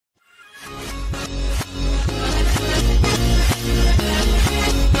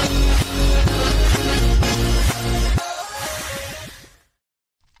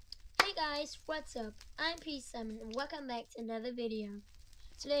What's up? I'm P7 and welcome back to another video.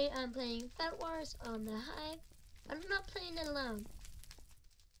 Today I'm playing Bed Wars on the Hive. I'm not playing it alone.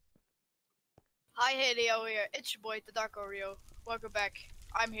 Hi, hey Leo here. It's your boy, the Dark Oreo. Welcome back.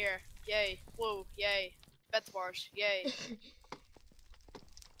 I'm here. Yay. Whoa. Yay. Bed Wars. Yay.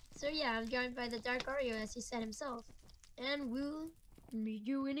 So yeah, I'm joined by the Dark Oreo as he said himself. And we'll meet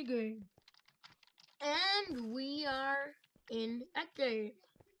you in a game. And we are in a game.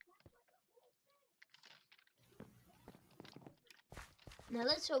 Now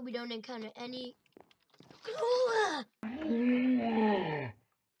let's hope we don't encounter any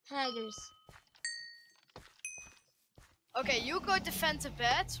hackers. Okay, you go defend the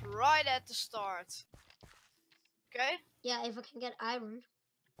bed right at the start. Okay? Yeah, if I can get iron.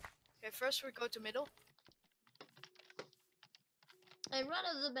 Okay, first we go to middle. And right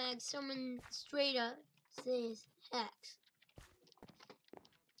out of the bag, someone straight up says hacks.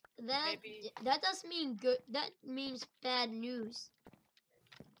 That does mean good. That means bad news.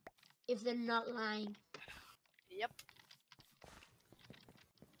 If they're not lying. Yep.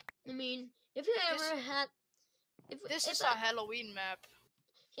 I mean, if you ever had, This is a Halloween map.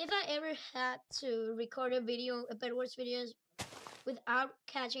 If I ever had to record a video, a Bed Wars videos, without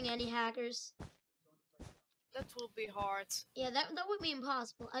catching any hackers, that will be hard. Yeah, that would be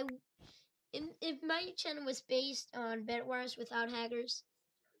impossible. If my channel was based on Bed Wars without hackers,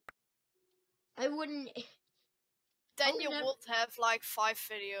 I wouldn't. Then you would have like 5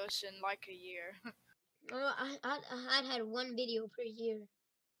 videos in like a year. I'd had one video per year.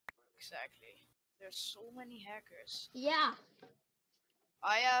 Exactly. There's so many hackers. Yeah.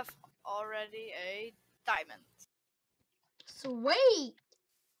 I have already a diamond. Sweet!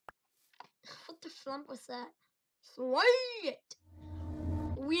 What the flump was that? Sweet!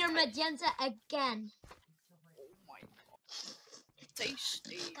 We are magenta again. Oh my god.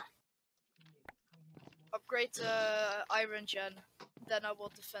 Tasty. Upgrade iron gen. Then I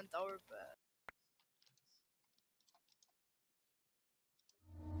will defend our bed.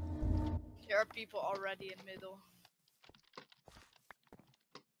 There are people already in middle.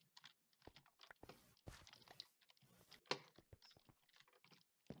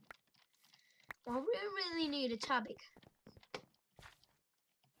 Well, we really need a topic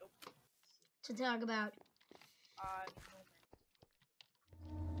to talk about.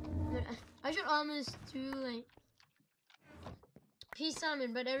 I should almost do like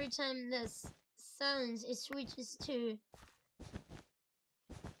P-Summon, but every time this sounds, it switches to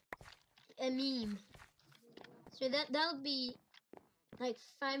a meme. So that'll be like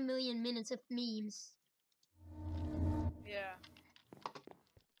 5 million minutes of memes. Yeah.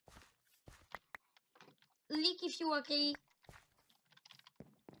 Leak if you okay.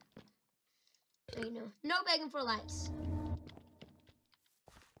 Wait, no begging for likes.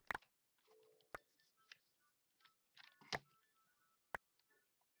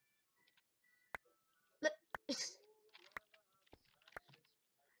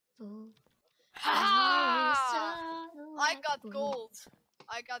 I got gold.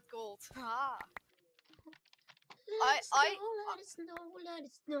 I got gold. Ha. Let it snow.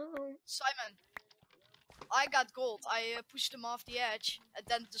 Simon, I got gold. I pushed them off the edge and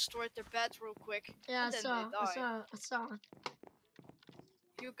then destroyed their bed real quick. Yeah, and I saw.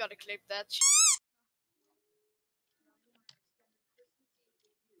 You gotta clip that.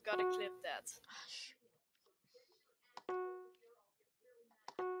 Gotta clip that.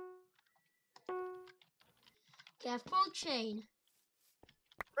 Okay, full chain.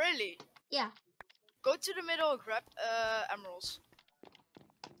 Really? Yeah. Go to the middle and grab emeralds.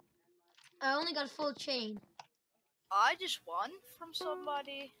 I only got full chain. I just won from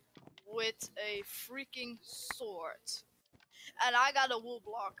somebody with a freaking sword. And I got a wool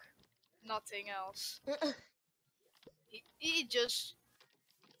block. Nothing else. he just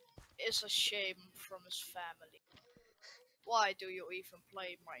is ashamed from his family. Why do you even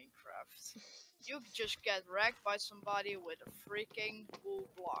play Minecraft? You just get wrecked by somebody with a freaking wool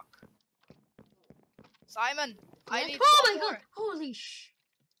block. Simon, I need one more. God! Holy sh!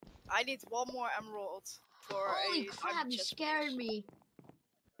 I need one more emerald for Holy crap! You scared me.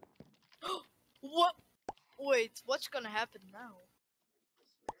 What? Wait, what's gonna happen now?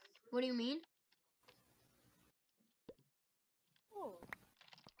 What do you mean? Oh.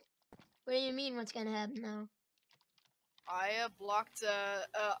 What do you mean? What's gonna happen now? I blocked.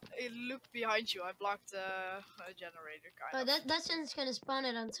 Look behind you. I blocked a generator kind of. That's just gonna spawn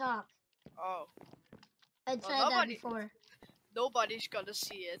it on top. Oh. I tried that before. Nobody's gonna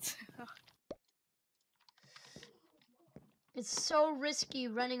see it. It's so risky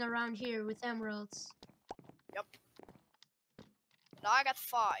running around here with emeralds. Yep. Now I got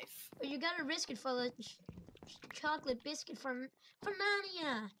 5. But you gotta risk it for the chocolate biscuit from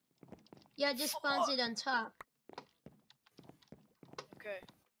Mania. Yeah, just spawns it on top. Okay.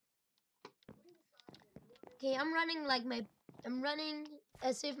 Okay, I'm running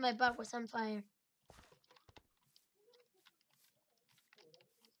as if my butt was on fire.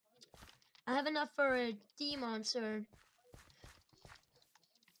 I have enough for a D-monster.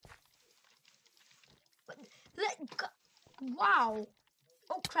 Let go. Wow.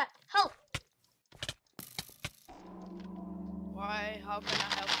 Oh crap. Help. Why? How can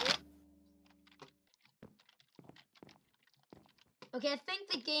I help you? Okay, I think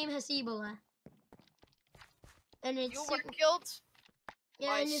the game has Ebola. And it's You were killed?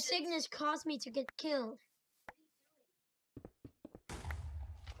 yeah, and the shit. sickness caused me to get killed.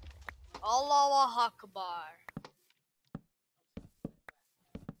 Allahu Akbar.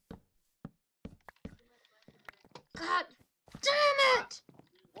 God damn it!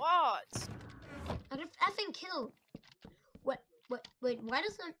 What? I got effing killed. Wait, why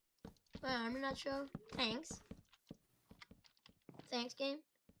does not... I'm not sure. Thanks. Thanks, game.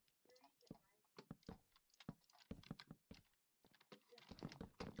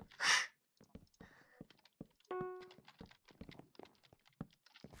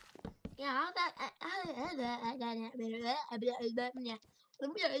 Yeah, I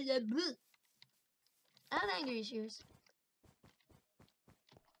have anger issues.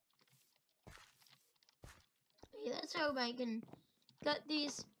 Okay, let's hope I can get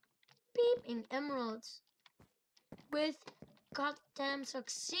these beeping emeralds with goddamn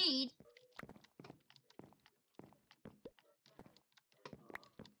succeed.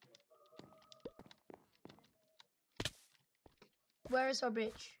 Where is our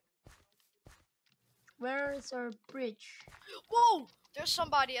bridge? Where is our bridge? Whoa! There's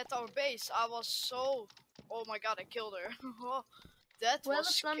somebody at our base. I was so... Oh my god, I killed her. That Where was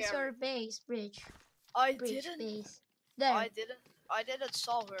the scary. slums our base bridge? I Bridge didn't... base. There. I didn't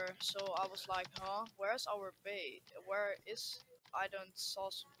saw her, so I was like, huh? Where's our bait? Where is... I don't saw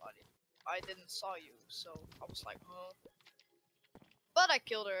somebody. I didn't saw you, so I was like, huh? But I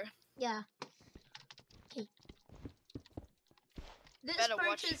killed her. Yeah. Okay. This Better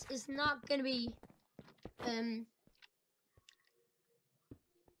watch. purchase is not gonna be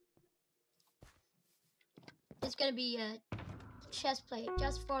it's gonna be a chest plate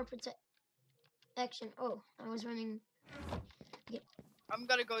just for protection. Oh, I was running. Okay. I'm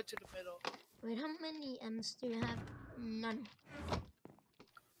gonna go to the middle. Wait, how many M's do you have? None.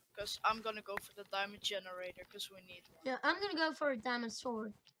 Because I'm gonna go for the diamond generator, because we need one. No, I'm gonna go for a diamond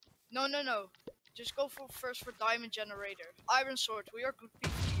sword. No. Just go for first for diamond generator. Iron sword, we are good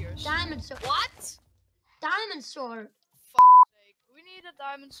people here. Diamond sword. What? Diamond sword. Fuck's sake, we need a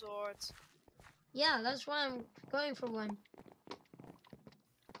diamond sword. Yeah, that's why I'm going for one.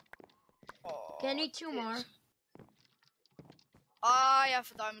 Oh, Okay, I need 2 more. I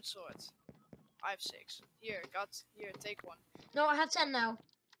have a diamond sword. I have 6. Here, take one. No, I have 10 now.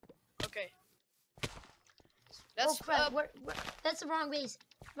 Okay. Oh That's crap! That's the wrong base.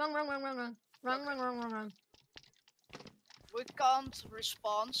 Wrong. We can't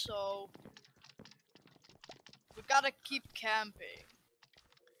respawn, so we gotta keep camping.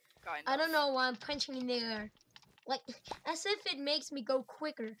 Kind of. I don't know why I'm punching in the air. Like, as if it makes me go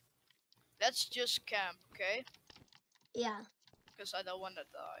quicker. Let's just camp, okay? Yeah. Because I don't wanna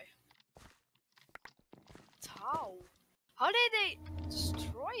die. How? How did they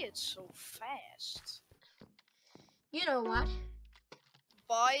destroy it so fast? You know what?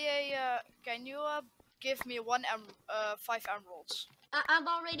 Buy a, can you give me 5 emeralds? I've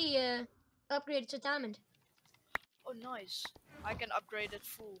already upgraded to diamond. Oh, nice. I can upgrade it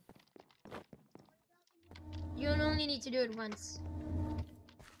full. You only need to do it once.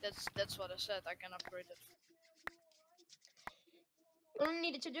 That's what I said. I can upgrade it. You only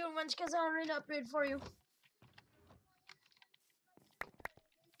needed to do it once because I already upgraded for you.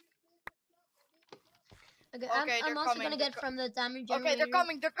 Okay, I'm also gonna get from the diamond generator.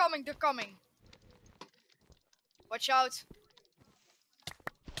 Okay, they're coming. Watch out.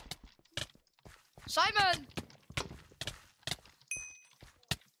 Simon!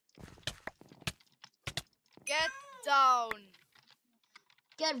 Get down.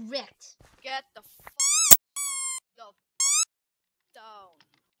 Get wrecked. Get the down.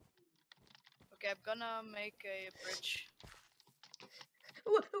 Okay, I'm gonna make a bridge.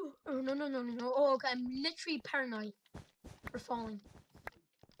 Oh, no. Oh, okay, I'm literally paranoid for falling.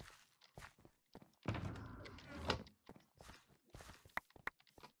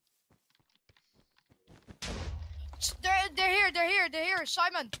 They're here.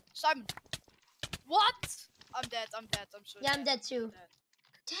 Simon. What? I'm dead. I'm dead. I'm so Yeah, I'm dead too. dead.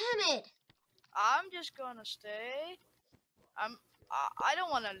 Damn it! I'm just gonna stay. I don't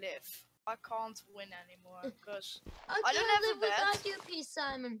wanna live. I can't win anymore because I I don't can't have a live bed. without you, Peace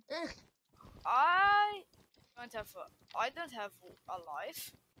Simon. I don't have a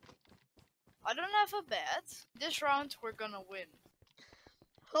life. I don't have a bed. This round we're gonna win.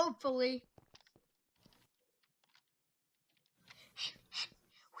 Hopefully.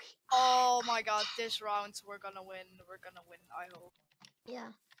 Oh my god, this round we're gonna win. We're gonna win, I hope.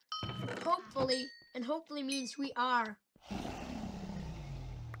 Yeah. Hopefully. And hopefully means we are.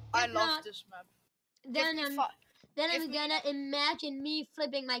 I If love not, this map. Then I'm give me gonna imagine me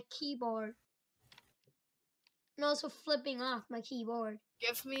flipping my keyboard. And also flipping off my keyboard.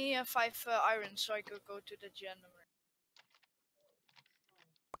 Give me 5 iron so I could go to the generator.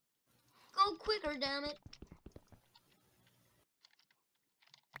 Go quicker, damn it.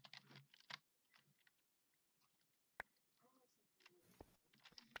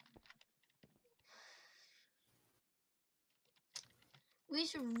 We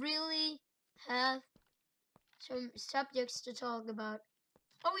should really have some subjects to talk about.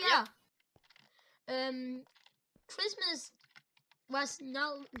 Oh yeah. Christmas was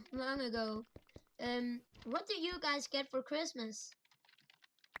not long ago. What do you guys get for Christmas?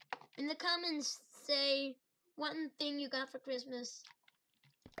 In the comments, say one thing you got for Christmas.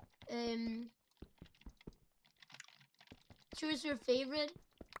 Choose your favorite.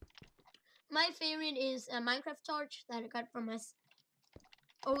 My favorite is a Minecraft torch that I got from my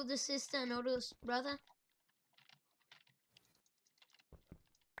older sister and oldest brother.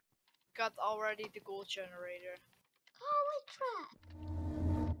 Got already the gold generator. Holy crap!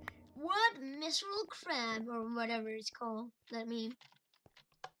 What miserable crab or whatever it's called? That meme.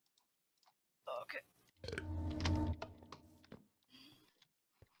 Okay.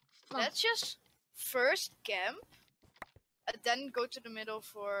 Fuck. Let's just first camp and then go to the middle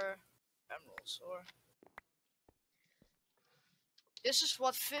for emeralds or. This is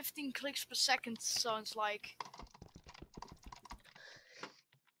what 15 clicks per second sounds like.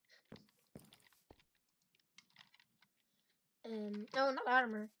 No, not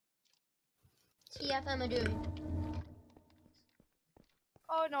armor. TF am I doing?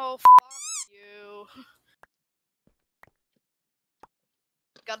 Oh no, fuck you.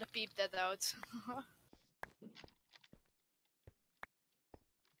 Gotta peep that out.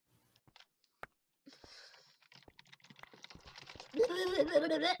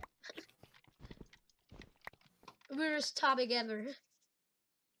 Worst topic ever.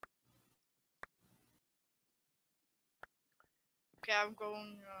 Okay, I'm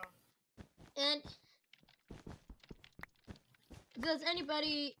going. And does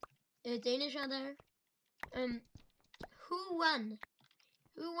anybody Danish out there? Who won?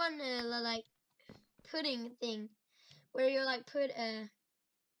 Who won the like pudding thing, where you like put a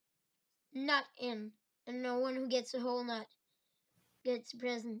nut in, and the one who gets the whole nut gets a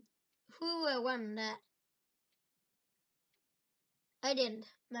present? Who won that? I didn't.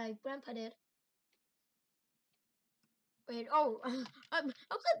 My grandpa did. Wait, oh, I put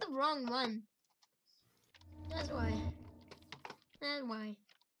the wrong one. That's why. That's why.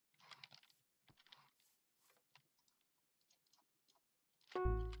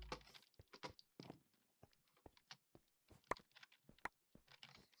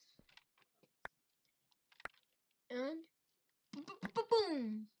 And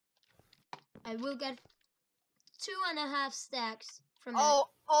boom! I will get 2.5 stacks from that.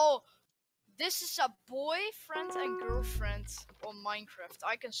 Oh, this is a boyfriend and girlfriend on Minecraft.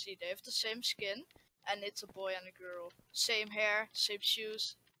 I can see they have the same skin, and it's a boy and a girl. Same hair, same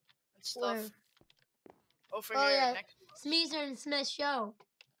shoes, and stuff. Where? Over Oh here yeah, next to us. Smeezer and Smash Show.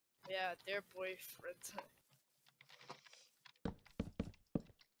 Yeah, their boyfriend.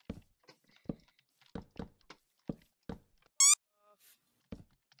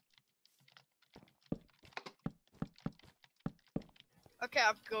 Okay,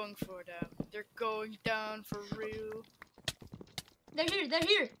 I'm going for them. They're going down for real. They're here, they're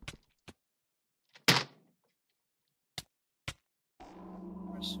here!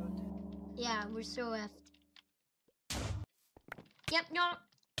 We're so dead. Yeah, we're so effed. Yep, no,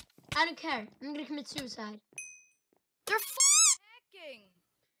 I don't care. I'm gonna commit suicide. They're hacking!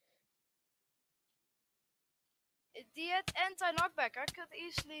 He had anti-knockback. I could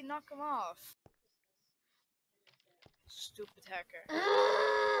easily knock him off. Stupid hacker.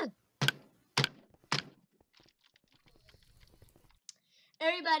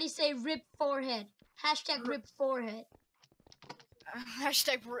 Everybody say rip forehead. Hashtag rip forehead.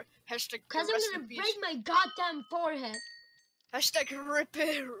 Hashtag Cause rest I'm in gonna peace. break my goddamn forehead. Hashtag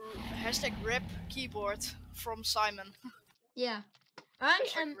rip keyboard. from Simon. Yeah.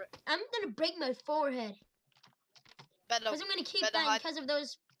 Hashtag I'm gonna break my forehead. better, Because I'm gonna keep better that hide, because of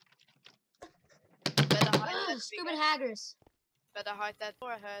those better hide that stupid big- hackers. Better hide that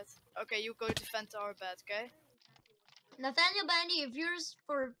forehead. Okay, you go to vent our bed, okay? Nathaniel Bandy, if you're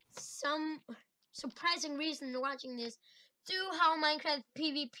for some surprising reason watching this, do how Minecraft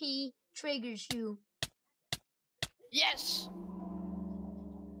PvP triggers you. Yes!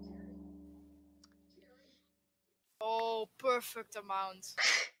 Oh, perfect amount.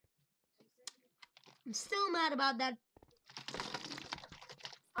 I'm still mad about that.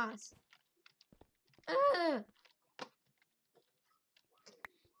 Us. Ugh.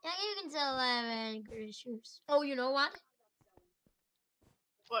 Yeah, you can tell I have angry issues. Oh, you know what?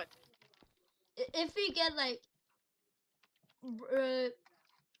 What? If we get like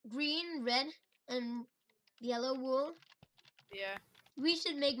green, red, and yellow wool, Yeah. we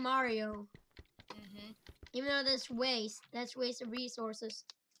should make Mario. Mhm. Even though that's waste of resources.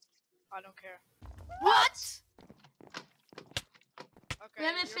 I don't care. What? Okay. We're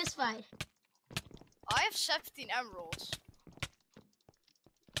having a you're fist fine. fight. I have 17 emeralds.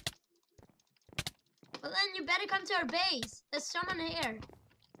 Well, then you better come to our base. There's someone here.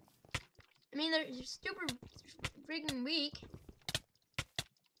 I mean, they're super freaking weak.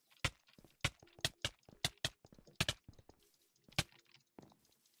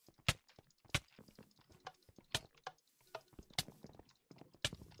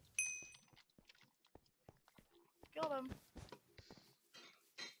 Kill them.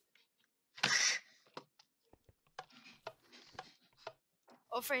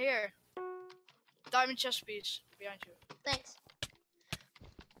 Over here. Diamond chest piece behind you. Thanks.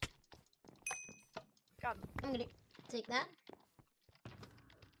 Got him. I'm gonna take that.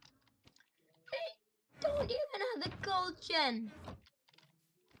 We don't even have the gold gen.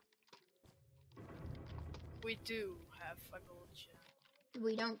 We do have a gold gem.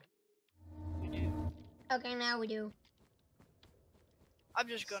 We don't. We do. Okay, now we do. I'm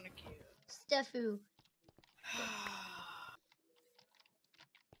just gonna kill. Stefu.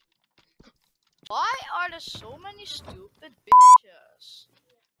 Why are there so many stupid bitches?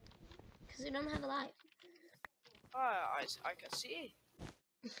 Because we don't have a life. I can see.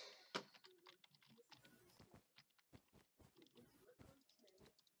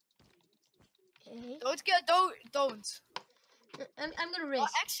 Okay. Don't. I'm gonna Oh,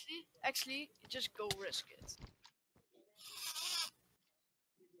 risk. actually, just go risk it.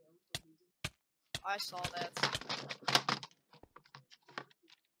 I saw that.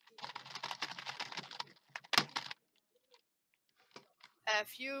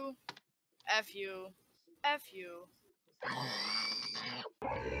 F you, F you, F you.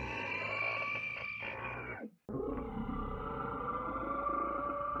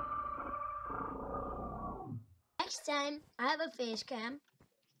 Next time, I have a face cam.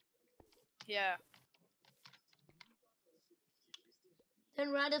 Yeah.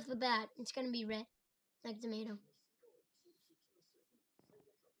 Then right off the bat, it's gonna be red, like tomato.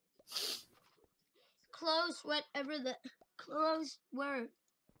 Close whatever the close word.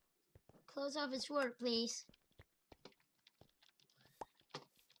 Close off its word, please.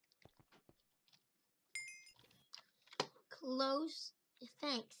 Close.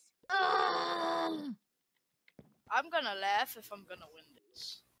 Thanks. Ugh! I'm gonna laugh if I'm gonna win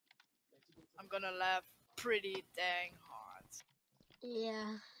this. I'm gonna laugh pretty dang hard.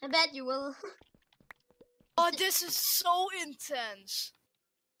 Yeah, I bet you will. Oh, this is so intense.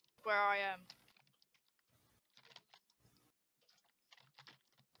 Where I am.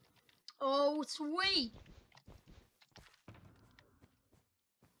 Oh, sweet.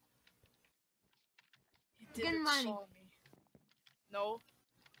 He Good didn't mining. saw me. No,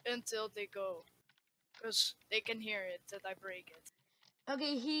 until they go. Because they can hear it that I break it.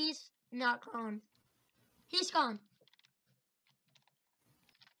 Okay, he's not gone. He's gone.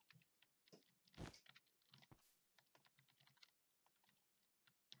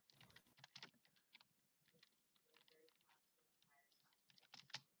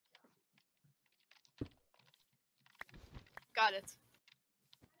 Got it.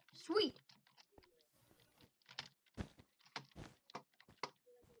 Sweet.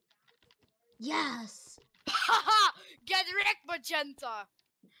 Yes. Haha! Get wrecked, Magenta!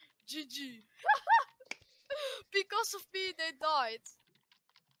 GG. Because of me, they died.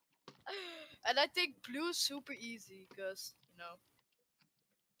 And I think blue's super easy, because, you know,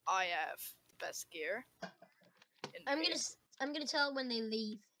 I have the best gear. in the game. I'm gonna tell when they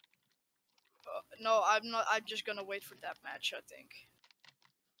leave. No, I'm not. I'm just gonna wait for that match, I think.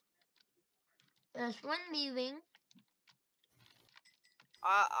 There's one leaving.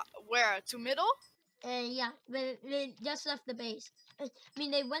 Where? To middle? And yeah, they just left the base. I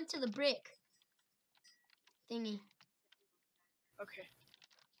mean, they went to the brick thingy. Okay.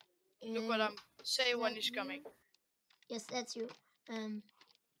 Look what I'm saying when he's coming. Yes, that's you.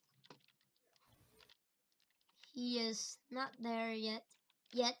 He is not there yet.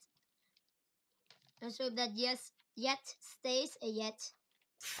 Let's hope that yet stays a yet.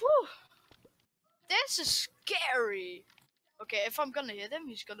 Whew. This is scary. Okay, if I'm gonna hit him,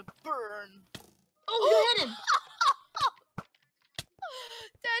 he's gonna burn. Oh, you hit him!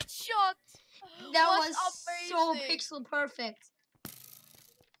 That shot That was so amazing. pixel perfect.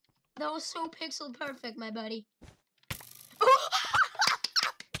 That was so pixel perfect, my buddy.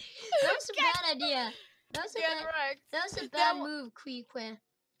 That was a bad idea. That was a bad move, Queequeg.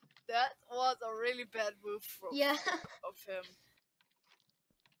 That was a really bad move of him.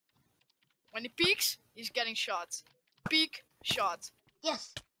 When he peeks, he's getting shot. Peek, shot.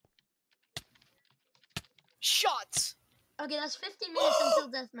 Yes. Shot. Okay, that's 15 minutes until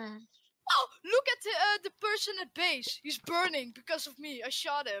deathmatch. Oh, look at the person at base. He's burning because of me. I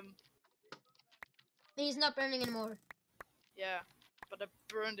shot him. He's not burning anymore. Yeah, but I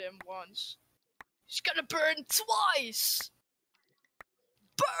burned him once. He's gonna burn twice.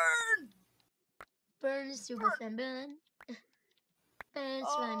 Burn. Burn, super fan, burn. Burn,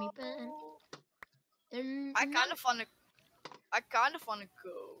 slimy, burn. I kind of wanna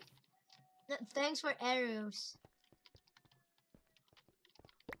go. Thanks for arrows.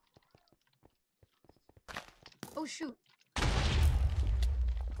 Oh shoot!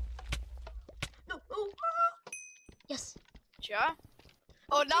 No! Oh! Yes. Yeah.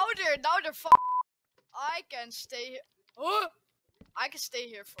 Oh, now they're I can stay here. Oh, I can stay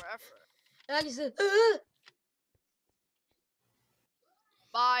here forever. I can say,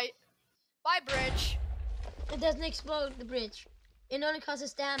 Bye. Bye, bridge. It doesn't explode the bridge. It only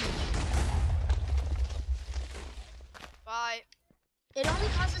causes damage. Bye. It only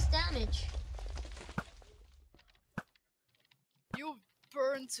causes damage. You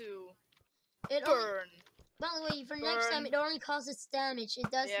burn too. It burn. By the way, for next time, it only causes damage. It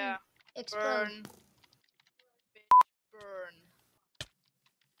doesn't explode. Burn. Bitch, burn.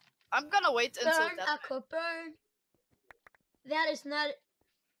 I'm gonna wait until burn, Aqua, burn. That is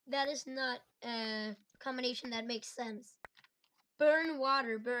not a combination that makes sense. Burn,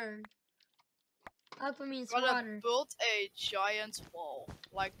 water, burn. Aqua means water. Build a giant wall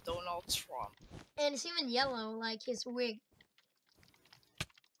like Donald Trump. And it's even yellow like his wig.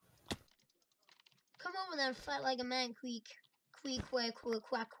 Come over there and fight like a man, Queek. Queek, quack, quack,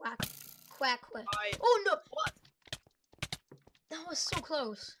 quack, quack, quack, quack. Oh no! What? That was so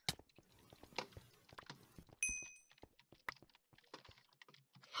close.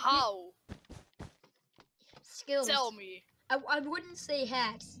 How? Skills. Tell me. I wouldn't say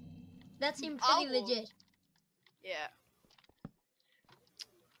hacks. That seemed pretty legit. Yeah.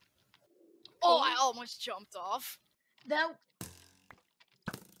 Oh, I almost jumped off. Good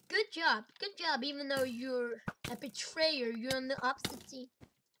job. Good job, even though you're a betrayer. You're on the opposite team.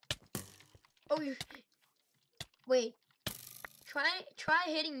 Oh, wait. Try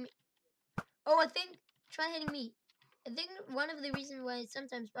hitting me. Oh, try hitting me. I think one of the reasons why it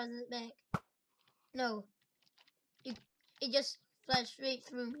sometimes pauses it back. No. It just flashed straight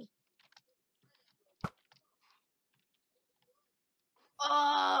through me.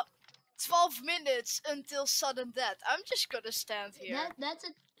 12 minutes until sudden death. I'm just gonna stand here. That's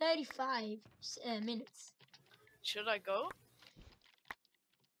at 35 minutes. Should I go?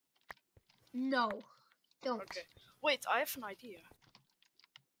 No. Don't. Okay. Wait, I have an idea.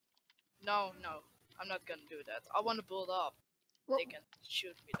 No. I'm not gonna do that. I want to build up. They can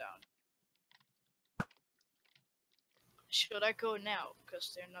shoot me down. Should I go now? Because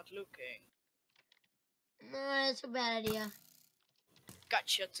they're not looking. No, that's a bad idea.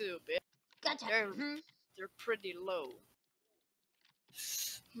 Gotcha too, bitch. Gotcha. They're pretty low.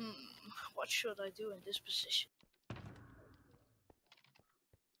 What should I do in this position?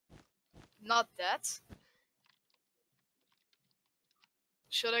 Not that.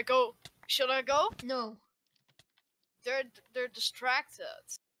 Should I go? No. They're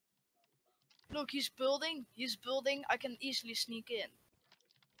distracted. Look, he's building. I can easily sneak in.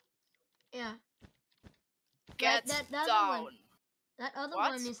 Yeah. Get down. That other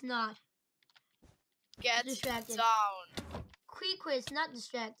one is not. Get distracted. Down. Queequeg is not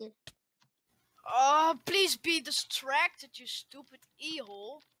distracted. Oh, please be distracted, you stupid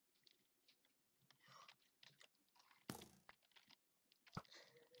e-hole.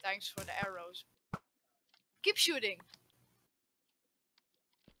 Thanks for the arrows. Keep shooting.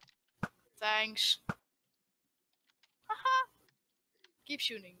 Thanks. Haha. Keep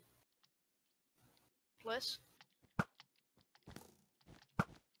shooting. please.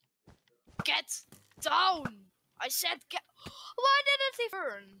 Get down! I said get. Why didn't he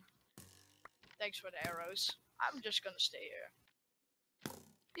burn? Thanks for the arrows. I'm just gonna stay here.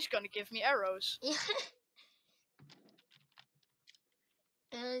 He's gonna give me arrows. Yeah.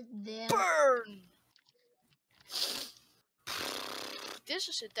 And then Burn! This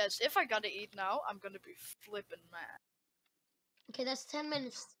is intense. If I gotta eat now, I'm gonna be flippin' mad. okay, that's 10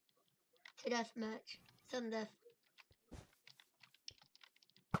 minutes to death match. Sudden death.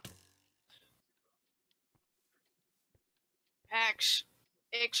 Axe.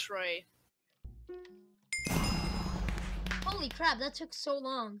 X-ray. Holy crap, that took so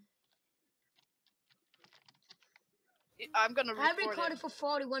long. I'm gonna I report recorded him. for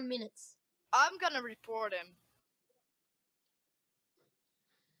 41 minutes. I'm gonna report him.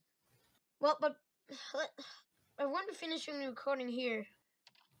 Well, but I want to finish the recording here.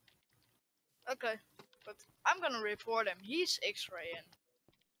 Okay. But I'm gonna report him. He's X-raying.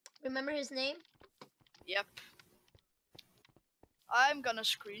 Remember his name? Yep. I'm gonna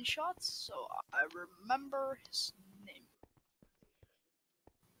screenshot so I remember his name.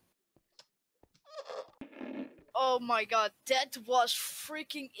 Oh my god, that was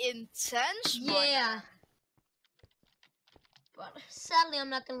freaking intense, my Yeah. man. But sadly, I'm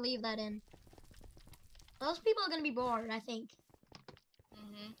not gonna leave that in. Most people are gonna be bored, I think.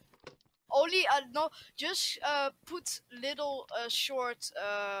 Only no, just put little short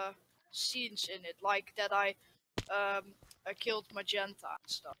scenes in it, like that I killed Magenta and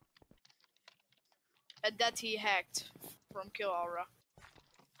stuff, and that he hacked from Kill Aura.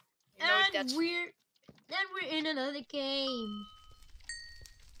 You know, And that's we're in another game.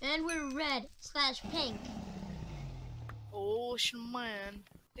 And we're red/pink. Ocean Man,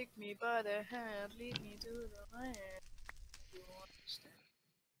 take me by the hand, lead me to the land. You understand?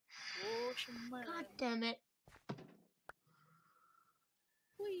 Ocean Man. God damn it.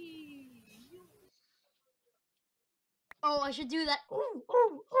 Whee. Oh, I should do that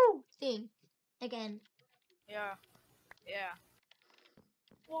ooh thing again. Yeah, yeah.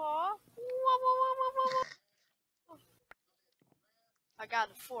 What? Whoa. I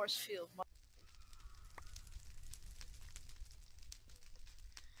got a force field.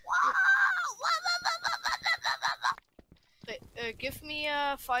 Give me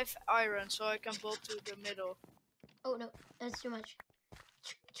 5 iron so I can build to the middle. Oh no, that's too much.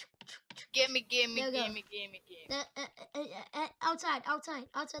 Gimme. There we go. Gimme.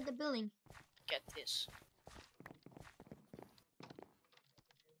 Outside the building. Get this.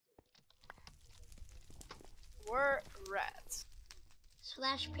 We're red.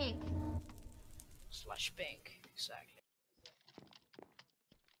 /pink. /pink, exactly.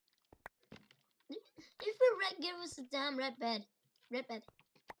 If we're red, give us a damn red bed. Red bed.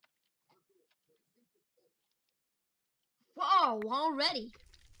 Whoa, already.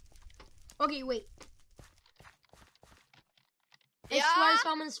 Okay, wait. I swear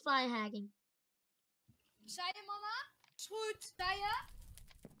someone's fly hacking. Zei je, mama? Is goed, zei je?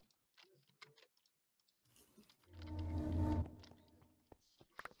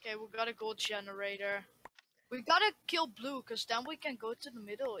 Okay, we got a gold generator. We gotta kill blue, cause then we can go to the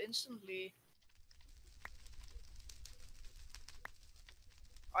middle instantly.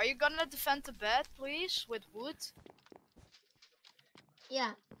 Are you gonna defend the bed, please, with wood?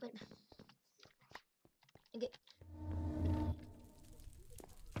 Yeah, but okay.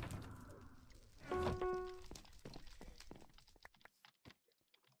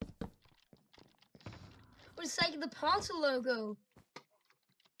 It's like the portal logo.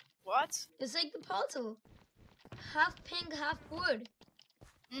 What? It's like the portal. Half pink, half wood.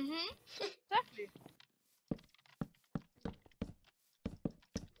 Exactly.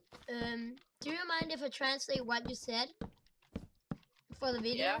 Do you mind if I translate what you said for the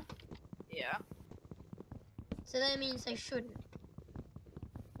video? Yeah. So that means I shouldn't.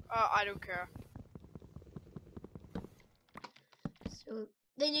 I don't care. So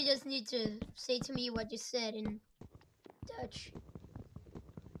then you just need to say to me what you said in Dutch.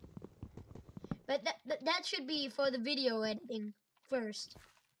 But that should be for the video editing first.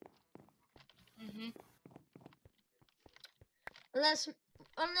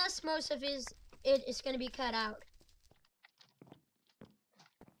 Unless most of it is gonna be cut out.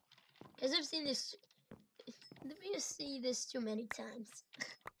 Because I've seen this. Let me just see this too many times.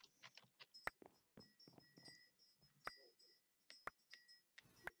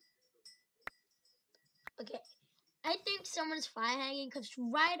 Okay, I think someone's fly hanging because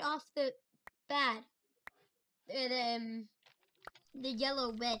right off the bat, the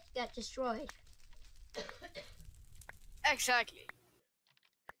yellow bed got destroyed. Exactly.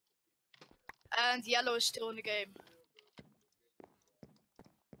 And yellow is still in the game.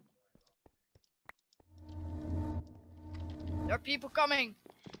 There are people coming.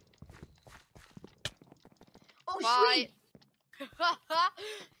 Oh, Bye. sweet!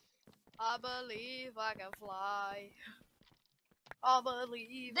 I believe I can fly. I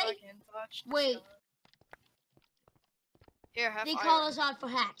believe I can touch the Wait. sky. Here, have They iron. call us out for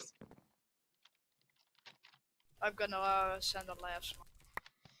hacks. I'm gonna send a laugh.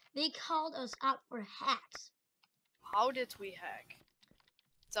 They called us out for hacks. How did we hack?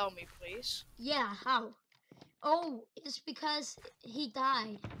 Tell me, please. Yeah, how? Oh, it's because he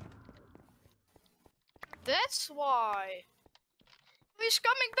died. That's why. He's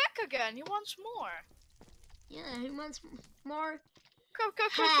coming back again. He wants more. Yeah, he wants more Come,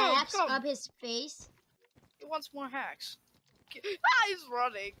 hacks come. up his face. He wants more hacks. Ah, he's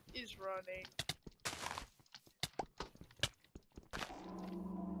running. He's running.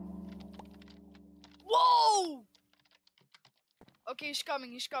 Whoa! Okay, he's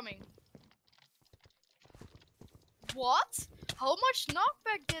coming. He's coming. What? How much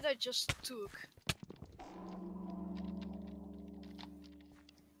knockback did I just took?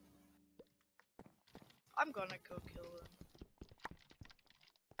 I'm gonna go kill him.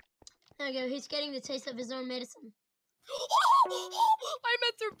 There we go. He's getting the taste of his own medicine. I'm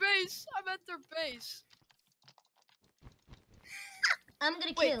at their base. I'm at their base. I'm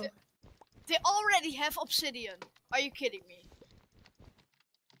gonna Wait, kill. They already have obsidian. Are you kidding me?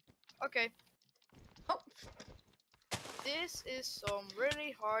 Okay. Oh, This is some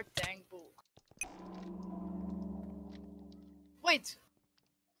really hard dang bull. Wait.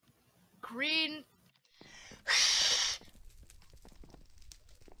 Green.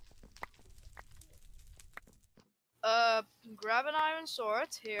 Grab an iron sword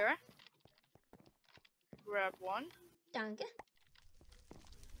here. Grab one. danke.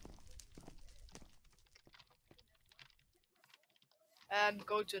 And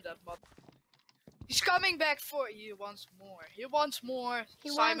go to that button. He's coming back for you. He wants more. He wants more. He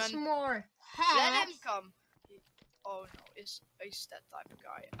Simon, wants more let hacks. him come. Oh no, he's that type of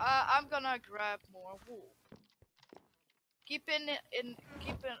guy. I'm gonna grab more wool. Keep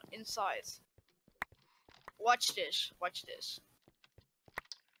keep it inside. Watch this. Watch this.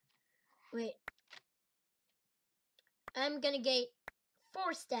 Wait. I'm gonna get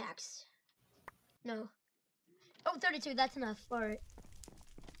 4 stacks. No. Oh, 32. That's enough for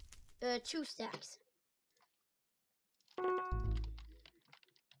 2 stacks.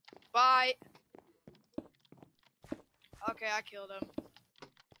 Bye. Okay, I killed him.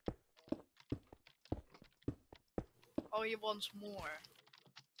 Oh, he wants more.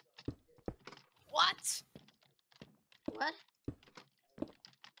 What? What?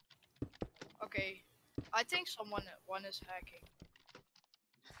 Okay, I think one is hacking.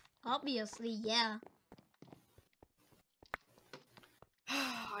 Obviously, yeah.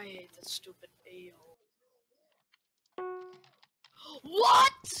 I hate that stupid a-hole.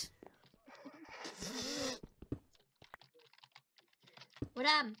 What? What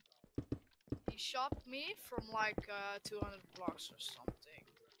happened? He shot me from like 200 blocks or something.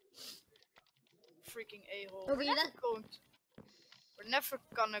 Freaking a-hole. Okay, We're never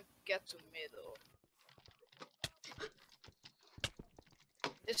gonna get to middle.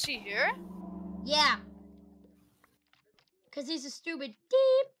 Is he here? Yeah. Cause he's a stupid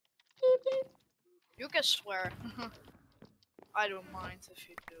deep. You can swear. I don't mind if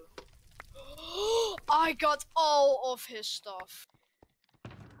you do. I got all of his stuff.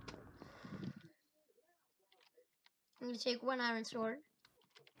 I'm gonna take 1 iron sword.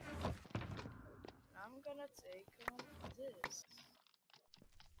 I'm gonna take this.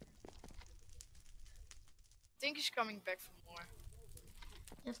 I think he's coming back for more.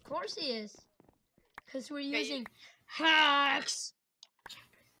 Of course he is. Cause we're Yeah, using hacks.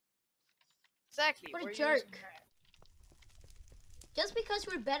 Exactly. What a we're jerk. using that. Just because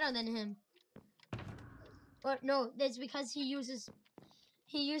we're better than him. Or no, that's because he uses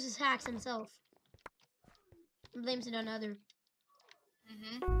hacks himself. Blames it on other.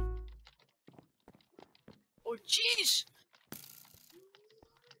 Oh jeez!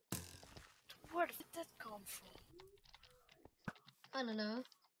 Where did that come from? I don't know.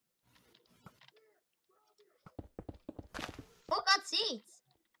 Oh, got seeds.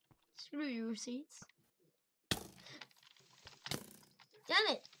 Screw you, seeds. Damn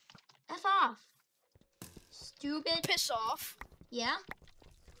it. F off. Stupid. Piss off. Yeah.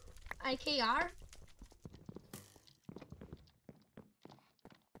 IKR.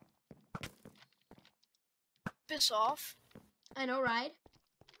 Piss off. I know, right?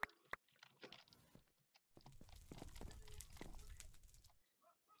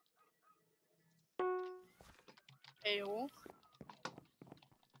 A-hole.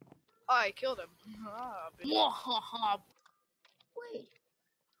 I killed him. Wait.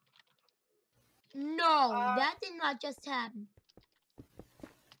 No, Uh, that did not just happen.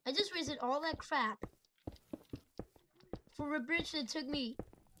 I just wasted all that crap for a bridge that took me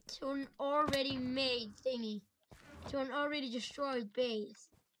to an already made thingy, to an already destroyed base.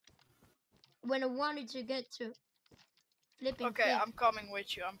 When I wanted to get to flipping okay, cliff. I'm coming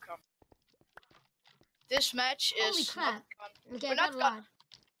with you. I'm coming. This match Holy is crap. Okay, we're I got not a lot.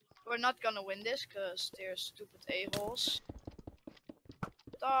 we're not gonna win this because they're stupid a-holes.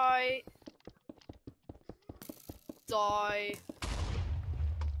 Die. Die.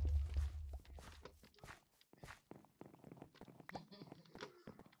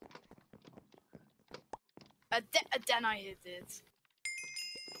 Then I hit it.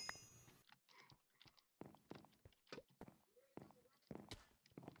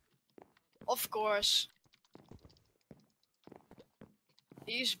 Of course.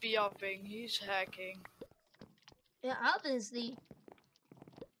 He's b-upping, he's hacking. Yeah, obviously.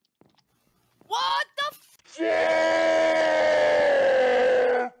 What the f-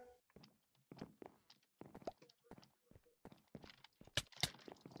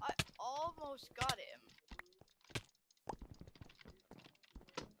 I almost got him.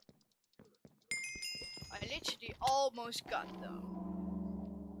 I literally almost got them.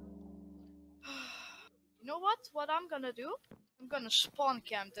 You know what? What I'm gonna do? I'm gonna spawn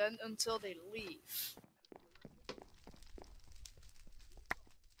camp then until they leave.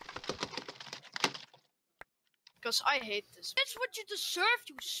 Because I hate this. That's what you deserve,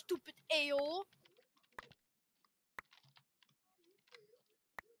 you stupid a-hole.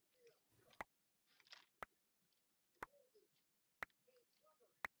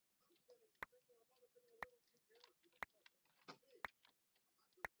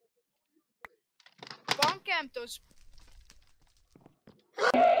 Spawn camp those.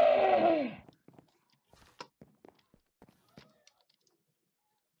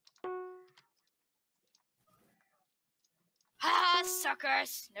 Ha,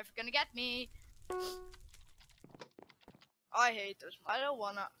 suckers! Never gonna get me. I hate this. I don't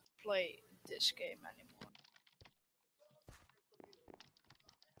wanna play this game anymore.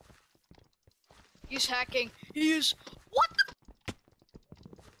 He's hacking. He's what?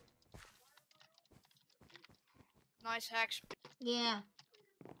 Nice hacks, Yeah.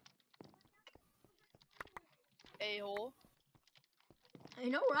 a-hole. I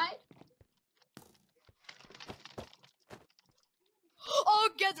know, right? Oh,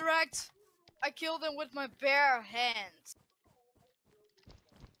 get wrecked! I killed him with my bare hands.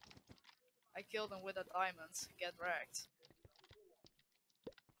 I killed him with a diamond. Get wrecked.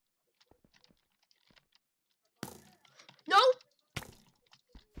 No!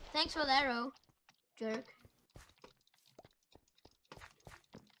 Thanks for the arrow, jerk.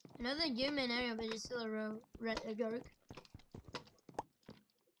 Another human arrow, but it's still a jerk.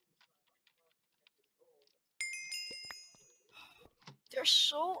 They're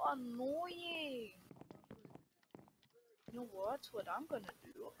so annoying. You know what? What I'm gonna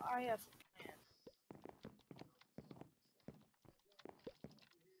do? I have a plan.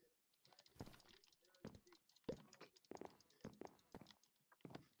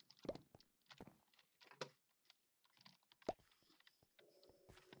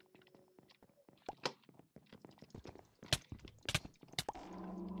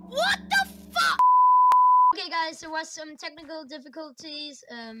 What the fuck? Okay, guys, there was some technical difficulties.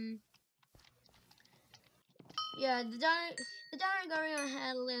 Yeah, the Darnagarian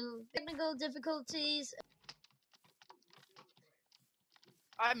had a little technical difficulties.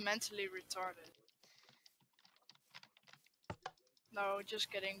 I'm mentally retarded. No, just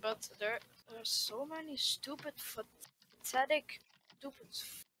kidding. But there's so many stupid, pathetic, stupid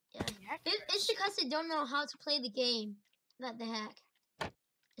Yeah, hackers. it's because they don't know how to play the game. Not the hack. I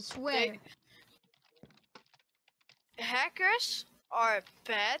swear. Hackers are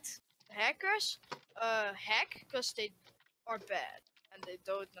bad. Hackers hack because they are bad and they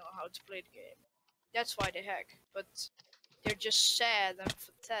don't know how to play the game. That's why they hack. But they're just sad and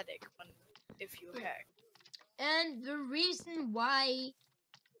pathetic if you hack. And the reason why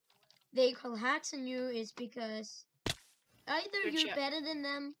they call hacks on you is because either you're better than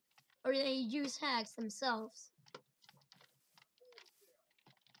them or they use hacks themselves.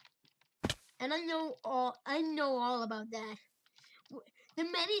 And I know all about that. The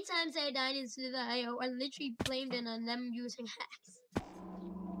many times I died into the IO, I literally blamed it on them using hacks.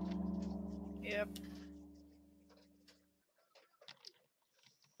 Yep.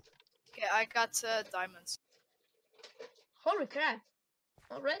 Okay, I got diamonds. Holy crap!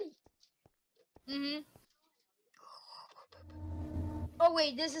 Already? Mm-hmm. Oh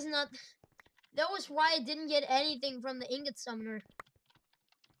wait, this is not. That was why I didn't get anything from the ingot summoner.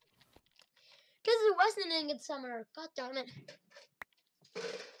 Because it wasn't an ingot summoner. God damn it.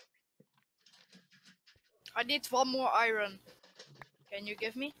 I need 1 more iron. Can you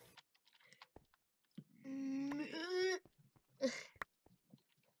give me? We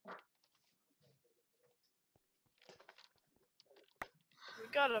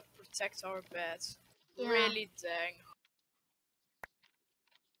gotta protect our beds. Yeah. Really dang.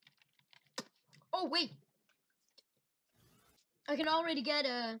 Oh wait. I can already get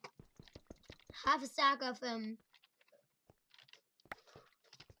half a stack of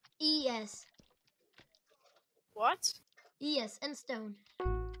ES. What? ES and stone.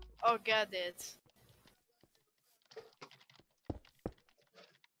 Oh, get it.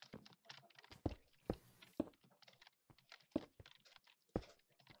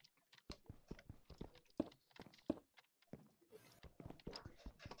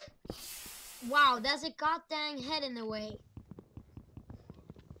 Wow, there's a goddamn head in the way.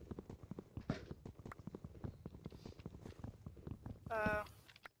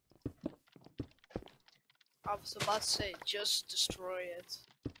 I was about to say, just destroy it.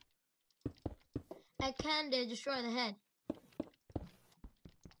 I can destroy the head.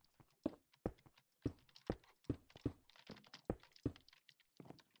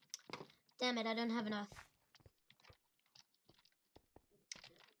 Damn it, I don't have enough.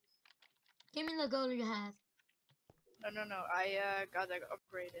 Give me the gold you have. No, I gotta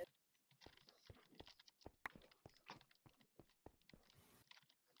upgrade it.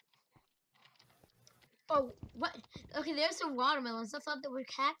 Oh, what? Okay, there's some watermelons. I thought they were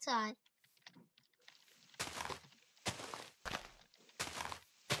cacti.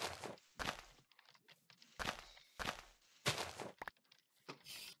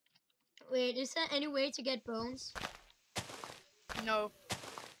 Wait, is there any way to get bones? No.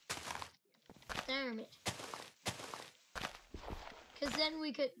 Damn it. Because then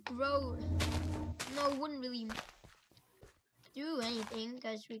we could grow. No, it wouldn't really do anything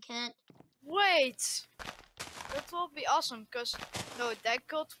because we can't. Wait! That will be awesome, because no, then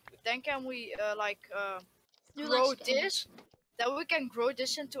can we Do grow like this? Then we can grow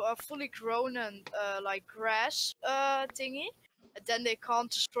this into a fully grown and like grass thingy. And then they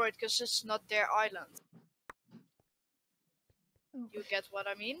can't destroy it because it's not their island. You get what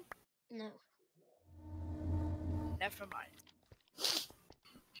I mean? No. Never mind.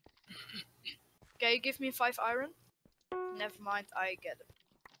 Can you give me 5 iron? Never mind, I get it.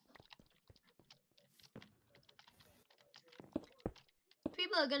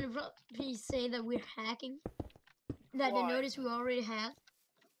 People are gonna probably say that we're hacking. That Why? they notice we already have.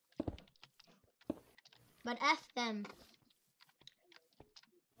 But F them.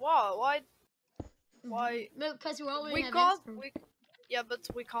 Wow, why? Because we already We have can't. Endstone. Yeah, but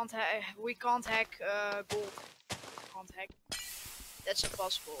we can't hack. We can't hack gold. Can't hack. That's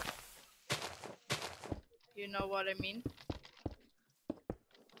impossible. You know what I mean?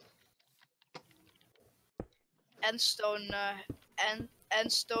 Endstone,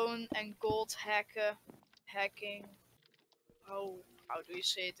 endstone and gold hacking. How do you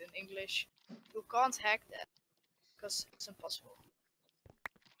say it in English? You can't hack that because it's impossible.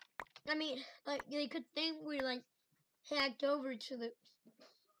 I mean, like, they could think we, like, hacked over to the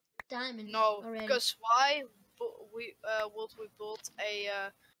diamond No, already. because why would we build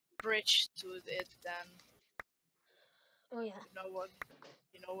a bridge to it then? Oh, yeah.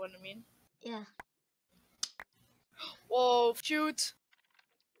 You know what I mean? Yeah. Oh, shoot!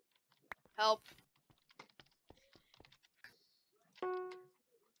 Help!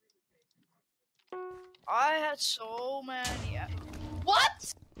 I had so many.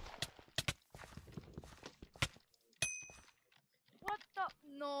 What? What the?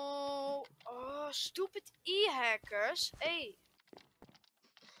 No! Oh, stupid e-hackers! Hey,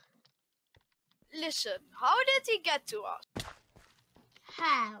 listen. How did he get to us?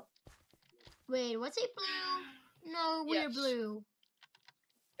 How? Wait, was he blue? No, we're Yes. blue.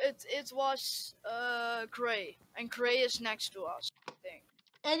 It was gray, and gray is next to us, I think.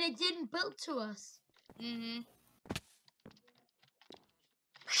 And it didn't build to us. Mm-hmm.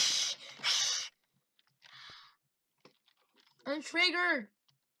 I'm triggered.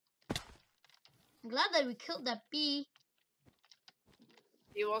 I'm glad that we killed that bee.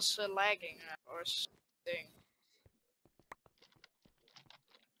 He was lagging or something.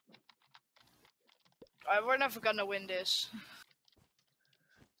 We're never gonna win this.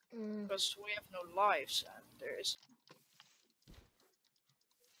 Because we have no lives and there is.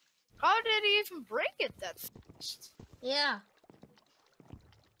 How did he even break it that fast? Yeah.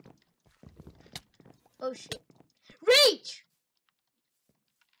 Oh shit. Reach!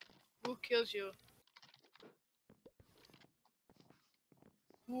 Who kills you?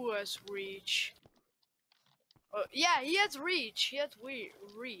 Who has reach? Yeah, he had reach. He had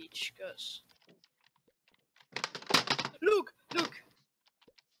reach, cause look.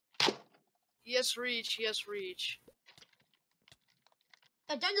 He has reach. He has reach.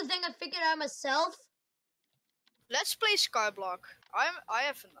 I don't think I figured out myself. Let's play Skyblock. I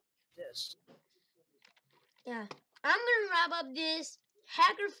have enough of this. Yeah. I'm gonna wrap up this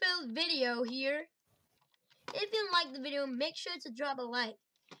hacker-filled video here. If you like the video, make sure to drop a like.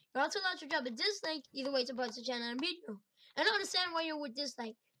 You're also allowed to drop a dislike, either way supports the channel and video. I don't understand why you would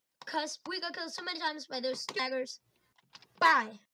dislike, cause we got killed so many times by those hackers. Bye.